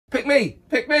Pick me!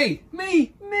 Pick me!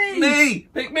 Me!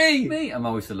 Pick me! Me! I'm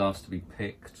always the last to be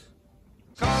picked.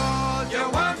 Cause you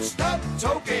won't stop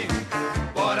talking.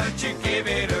 Why don't you give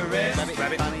it a rest?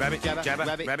 Rabbit, jabber,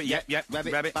 rabbit, yep,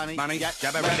 rabbit, bunny,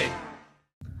 jabber, rabbit.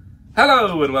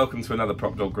 Hello and welcome to another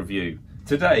PropDog review.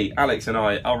 Today, Alex and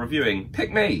I are reviewing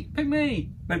Pick Me! Pick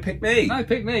me! No, Pick Me! No,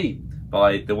 pick me!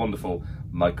 By the wonderful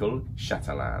Mickael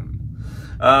Chatelain.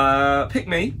 Pick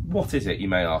Me, what is it, you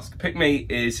may ask? Pick Me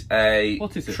is a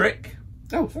trick.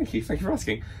 Oh, thank you for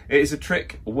asking. It is a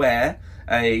trick where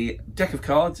a deck of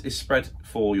cards is spread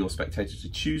for your spectators to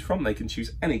choose from. They can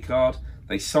choose any card,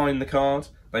 they sign the card,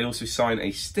 they also sign a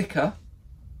sticker.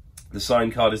 The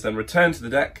signed card is then returned to the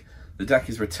deck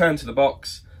is returned to the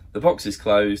box is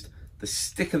closed, the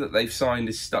sticker that they've signed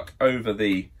is stuck over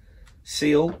the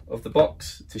seal of the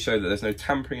box to show that there's no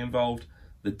tampering involved.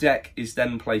 The deck is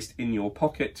then placed in your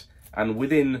pocket, and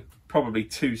within probably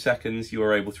 2 seconds you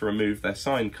are able to remove their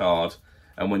signed card,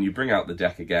 and when you bring out the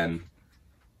deck again,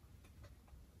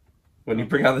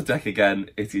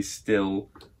 it is still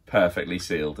perfectly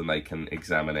sealed and they can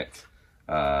examine it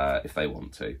if they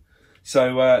want to.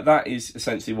 So that is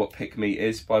essentially what Pick Me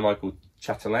is by Mickael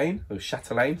Chatelain, or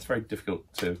Chatelain. It's very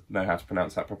difficult to know how to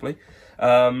pronounce that properly.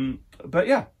 But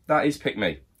yeah, that is Pick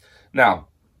Me. Now,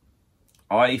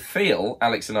 I feel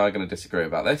Alex and I are going to disagree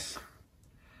about this.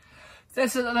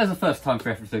 There's a first time for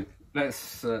everything.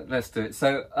 Let's do it.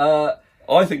 So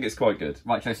I think it's quite good.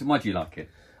 Right, Jason, why do you like it?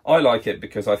 I like it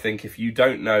because I think if you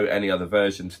don't know any other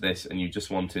version to this and you just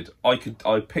wanted, I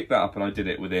picked that up and I did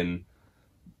it within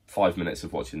 5 minutes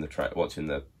of watching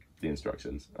the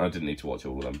instructions. I didn't need to watch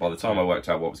all of them. By the time I worked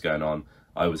out what was going on,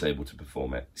 I was able to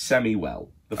perform it semi-well.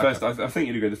 The first, I think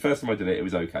you'd agree, the first time I did it, it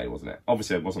was okay, wasn't it?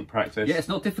 Obviously, it wasn't practice. Yeah, it's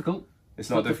not difficult. It's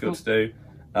not difficult to do.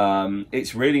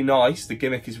 It's really nice. The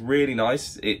gimmick is really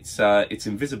nice. It's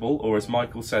invisible, or as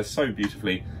Mickael says so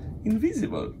beautifully,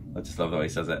 invisible. I just love the way he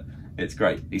says it. It's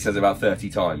great. He says it about 30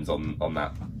 times on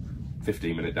that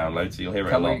 15-minute download, so you'll hear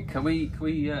it a lot. Can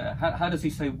we? How does he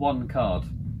say one card?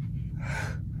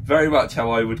 Very much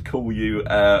how I would call you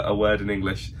a word in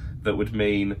English that would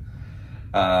mean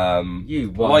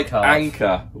like card.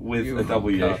 anchor with a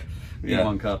W. Card. Yeah.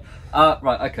 One card.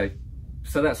 Right. Okay.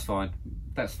 So that's fine.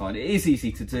 That's fine. It is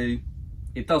easy to do.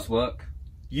 It does work.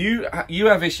 You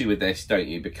have issue with this, don't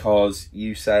you? Because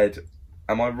you said,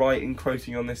 am I right in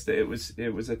quoting on this that it was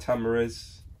a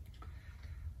Tamariz?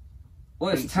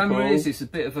 Well, it's Tamariz. It's a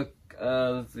bit of a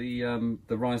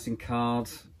the rising card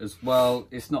as well.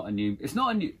 It's not a new.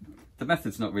 The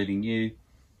method's not really new.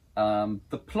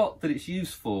 The plot that it's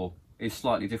used for is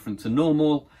slightly different to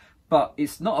normal, but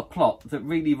it's not a plot that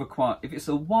really requires. If it's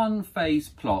a one-phase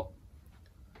plot,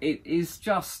 it is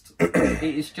just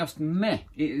meh.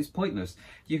 It is pointless.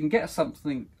 You can get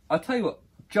something. I tell you what.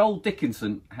 Joel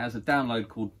Dickinson has a download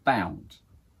called Bound,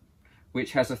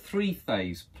 which has a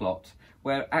 3-phase plot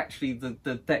where actually the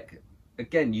deck,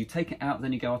 again, you take it out,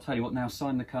 then you go, I'll tell you what, now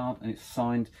sign the card, and it's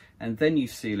signed, and then you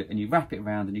seal it and you wrap it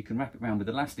around, and you can wrap it around with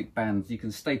elastic bands, you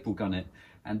can staple gun it,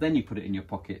 and then you put it in your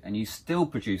pocket, and you still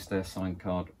produce their signed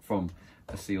card from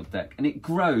a sealed deck, and it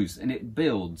grows and it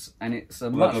builds, and it's a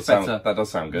much better, that does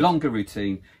sound good. Longer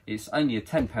routine. It's only a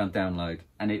 £10 download,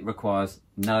 and it requires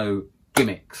no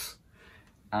gimmicks.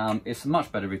 It's a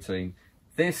much better routine.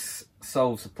 This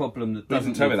solves a problem that doesn't.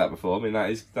 You didn't tell me that before. I mean,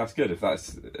 that's good if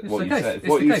that's what you said.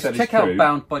 What you said is true. Check out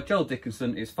Bound by Joel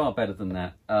Dickinson. It's far better than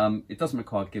that. It doesn't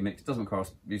require gimmicks. It doesn't require.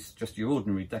 It's just your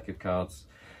ordinary deck of cards.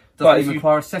 It doesn't even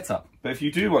require a setup. But if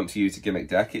you do want to use a gimmick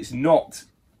deck, it's not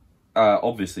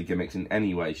obviously gimmicks in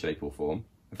any way, shape, or form.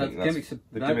 I think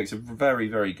the gimmicks are very,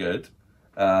 very good.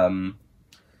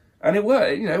 And it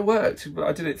worked, it worked.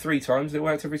 I did it 3 times. It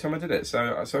worked every time I did it.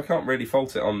 So I can't really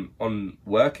fault it on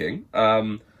working.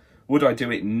 Would I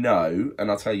do it? No. And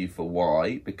I'll tell you for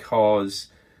why. Because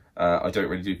I don't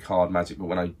really do card magic. But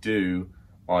when I do,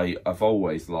 I've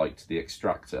always liked the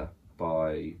Extractor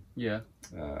by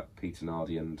Peter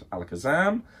Nardi and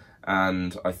Alakazam.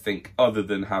 And I think other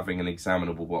than having an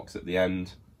examinable box at the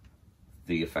end,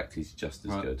 the effect is just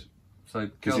as good. So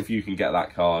because if you can get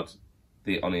that card...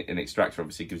 an Extractor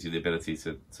obviously gives you the ability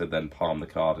to then palm the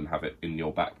card and have it in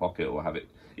your back pocket, or have it,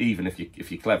 even if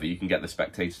you're clever, you can get the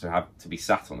spectator to be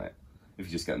sat on it. If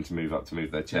you just get them to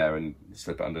move their chair and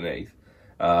slip it underneath.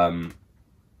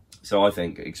 So I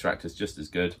think Extractor's just as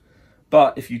good.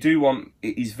 But if you do want,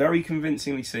 it is very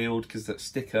convincingly sealed because that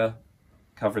sticker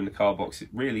covering the card box, it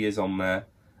really is on there.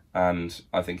 And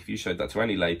I think if you showed that to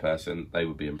any layperson, they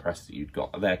would be impressed that you'd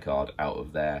got their card out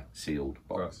of their sealed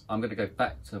box. Right. I'm going to go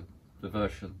back to the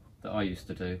version that I used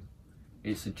to do.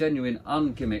 It's a genuine,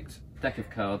 ungimmicked deck of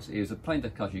cards is a plain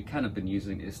deck of cards you can have been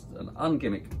using. It's an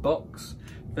ungimmicked box.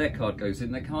 Their card goes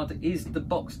in. The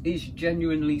box is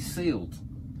genuinely sealed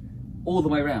all the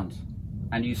way around,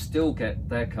 and you still get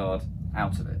their card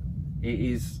out of it. It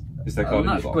is their card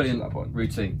in the box brilliant at that point?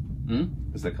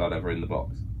 routine. Is their card ever in the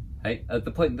box? Hey, at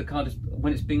the point the card is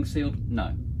when it's being sealed,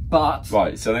 no. But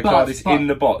right, so their card is in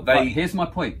the box. Here's my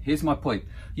point.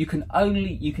 You can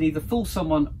either fool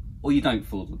someone or you don't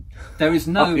fool them. There is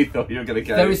no. I thought you were going to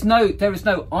go. There is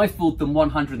no. I fooled them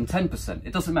 110%.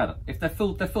 It doesn't matter if they're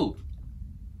fooled. They're fooled.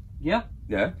 Yeah.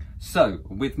 Yeah. So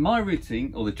with my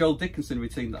routine, or the Joel Dickinson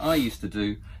routine that I used to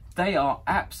do, they are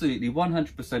absolutely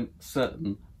 100%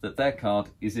 certain that their card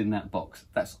is in that box.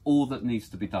 That's all that needs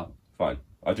to be done. Fine.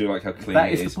 I do like how clean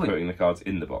it is putting the cards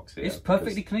in the box. It's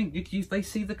perfectly clean. They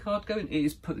see the card going. It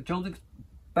is put. Joel Dickinson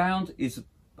bound is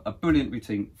a brilliant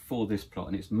routine for this plot,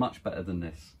 and it's much better than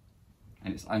this.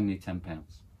 And it's only £10.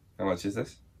 How much is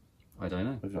this? I don't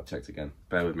know. I've not checked again.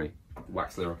 Bear with me.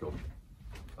 Wax lyrical.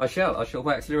 I shall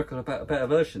wax lyrical about a better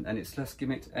version, and it's less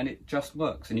gimmicked, and it just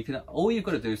works. And all you've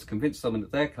got to do is convince someone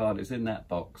that their card is in that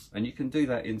box, and you can do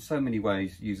that in so many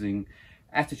ways using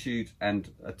attitude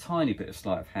and a tiny bit of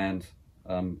sleight of hand,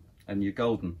 and you're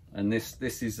golden. And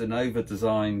this is an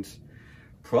over-designed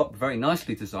prop, very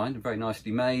nicely designed, very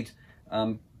nicely made,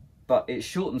 but it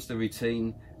shortens the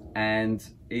routine and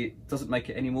it doesn't make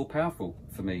it any more powerful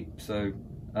for me. So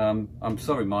I'm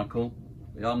sorry, Michael,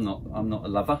 I'm not a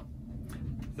lover.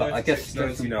 But I guess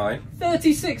 $36.99.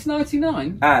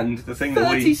 $36.99. And the thing that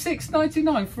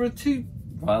 $36.99 for a two.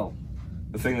 Well,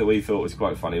 the thing that we thought was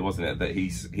quite funny, wasn't it, that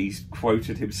he's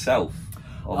quoted himself.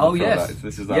 Oh yes,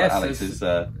 this is Alex's.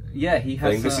 Yeah, he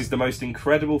has. Thing. This is the most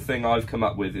incredible thing I've come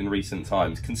up with in recent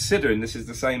times, considering this is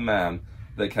the same man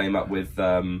that came up with.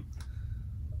 My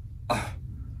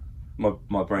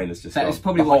brain has just. That is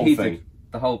probably what he did.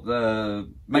 The whole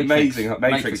amazing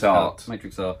Matrix art.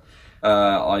 Matrix art.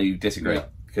 I disagree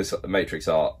because Matrix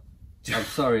art. I'm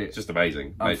sorry. It's just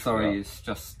amazing. I'm sorry. It's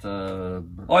just. I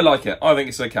like it. I think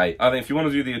it's okay. I think if you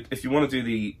want to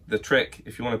do the trick,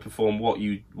 if you want to perform what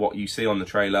you see on the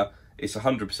trailer, it's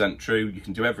 100% true. You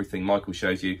can do everything Michael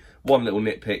shows you. One little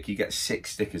nitpick: you get 6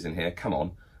 stickers in here. Come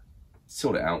on,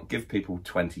 sort it out. Give people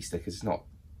 20 stickers. It's not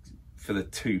for the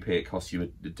 2p it costs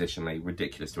you additionally.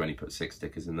 Ridiculous to only put 6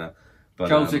 stickers in there. But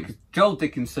Joel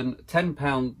Dickinson,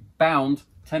 £10 bound,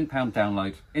 £10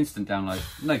 download, instant download,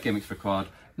 no gimmicks required.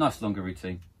 Nice longer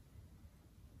routine.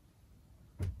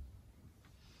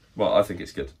 Well, I think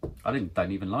it's good. I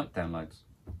don't even like downloads.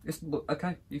 It's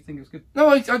okay. You think it's good? No,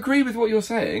 I agree with what you're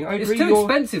saying. I agree. It's too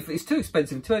expensive. It's too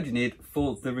expensive and too engineered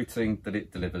for the routine that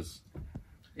it delivers.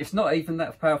 It's not even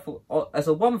that powerful as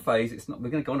a one phase. It's not. We're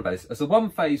going to go on about this as a one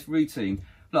phase routine.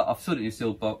 Look, I've put it in a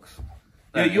sealed box.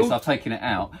 Yeah, I've taken it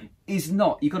out. Is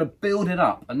not. You've got to build it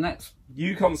up, and that's.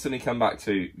 You constantly come back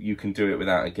to you can do it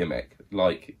without a gimmick,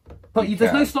 like. But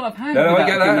there's no sleight of hand. No, I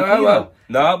get that.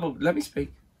 No, but let me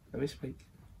speak. Let me speak.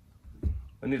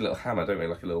 I need a little hammer, don't we?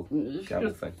 Like a little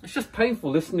gavel thing. It's just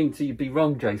painful listening to you be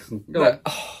wrong, Jason. Go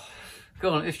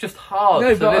on. It's just hard.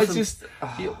 No, but listen.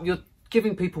 You're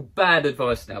giving people bad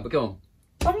advice now. But go on.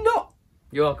 I'm not.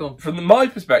 You are gone. From my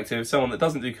perspective, someone that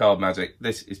doesn't do card magic,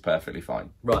 this is perfectly fine.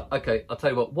 Right, okay, I'll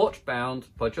tell you what. Watch Bound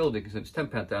by Joel Dickinson. It's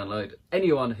 £10 download.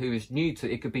 Anyone who is new to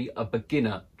it could be a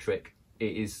beginner trick.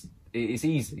 It is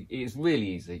easy. It is really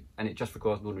easy, and it just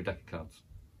requires an ordinary deck of cards.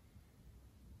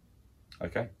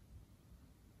 Okay.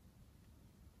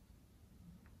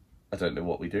 I don't know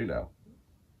what we do now.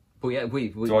 But yeah,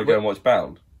 do I go and watch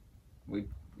Bound?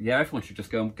 Yeah, everyone should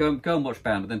just go and watch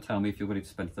Bound, and then tell me if you're willing to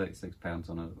spend £36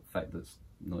 on an effect that's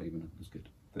not even as good.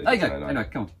 There you go. Anyway,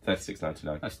 come on.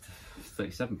 £36.99. That's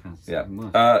 £37.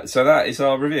 Yeah. So that is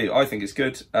our review. I think it's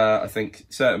good. I think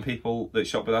certain people that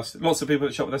shop with us, lots of people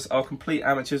that shop with us, are complete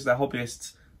amateurs. They're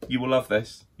hobbyists. You will love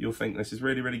this. You'll think this is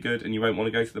really, really good, and you won't want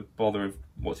to go to the bother of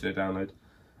watching a download.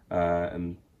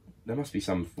 And there must be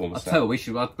some form of. I'll tell you, we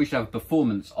should have a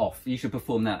performance off. You should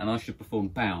perform that, and I should perform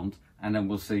Bound, and then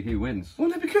we'll see who wins. Well,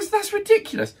 no, because that's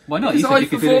ridiculous. Why not? You said you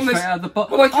could do it straight out of the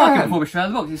box. Well, I can perform it straight out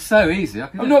of the box. It's so easy.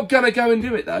 I'm not gonna go and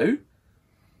do it though.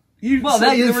 The routine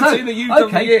that you've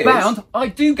done for years. Bound, I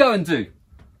do go and do.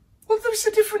 Well, there's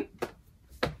a different.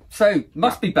 So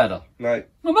must be better. No.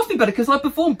 Well, it must be better because I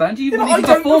perform Bound. You I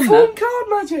don't perform card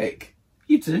magic.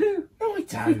 You do. No, I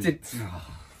don't. You did.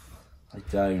 I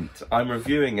don't. I'm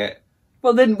reviewing it.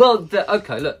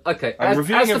 Okay, look, okay. I'm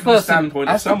reviewing it from the standpoint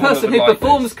of someone as the person who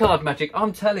performs card magic,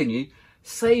 I'm telling you,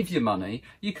 save your money.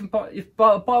 You can buy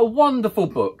a wonderful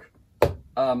book.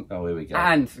 Here we go.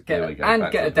 And get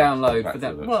a download for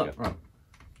that. Right.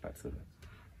 Back to the book.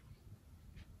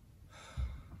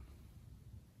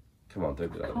 Come on,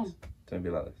 don't do that. Don't be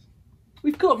like this.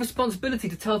 We've got a responsibility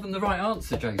to tell them the right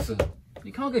answer, Jason.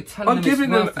 You can't go telling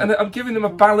I'm giving them a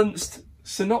balanced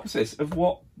synopsis of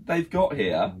what they've got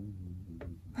here.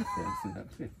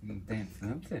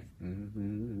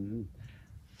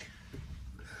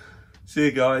 See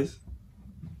you guys.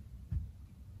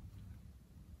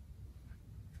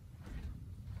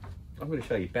 I'm going to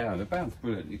show you Bound. The Bound's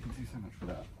brilliant. You can do so much with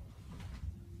that.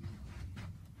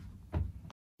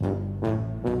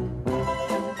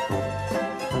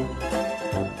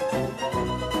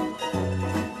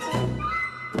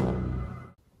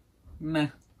 Meh.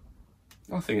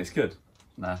 I think it's good.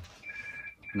 Nah.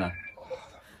 No.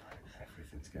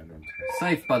 Everything's going wrong.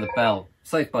 Saved by the Bell.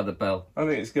 Saved by the Bell. I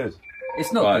think it's good.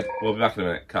 It's not Right, good. we'll be back in a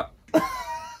minute. Cut.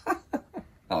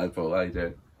 Hi, Paul. How you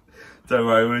doing? Don't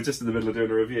worry, we're just in the middle of doing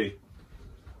a review.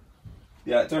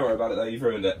 Yeah, don't worry about it though. You've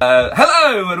ruined it.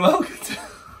 Hello and welcome to.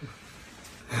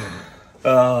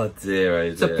 Oh dear, oh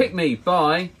dear. So Pick Me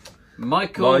by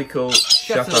Mickael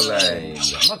Chatelain.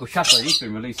 Mickael Chatelain. He's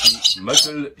been releasing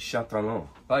Mickael Chatelain.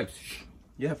 Bobes.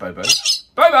 Yeah, Bobo.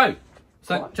 Bobo.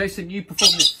 So What? Jason, you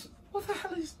performed this. What the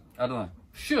hell is? I don't know.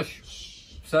 Shush.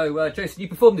 So Jason, you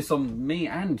performed this on me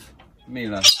and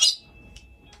Mila.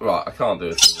 Right, I can't do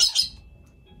it.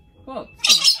 What?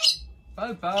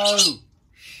 Bobo.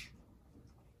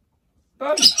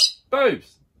 Boobs.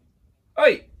 Boobs.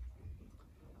 Hey.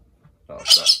 Oh,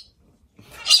 that.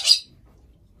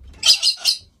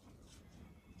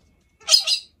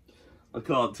 I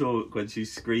can't talk when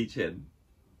she's screeching.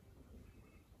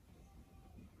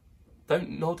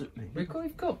 Don't nod at me. We've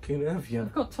got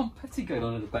Tom Petty going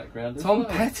on in the background. As Tom well.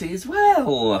 Petty as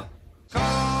well.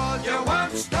 Call you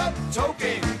won't stop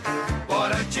talking.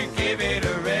 Why don't you give it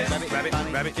a rest? Rabbit,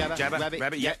 bunny, rabbit, jabber, rabbit,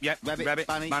 rabbit, yep, yep, rabbit,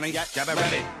 bunny, bunny, jabber,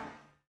 rabbit.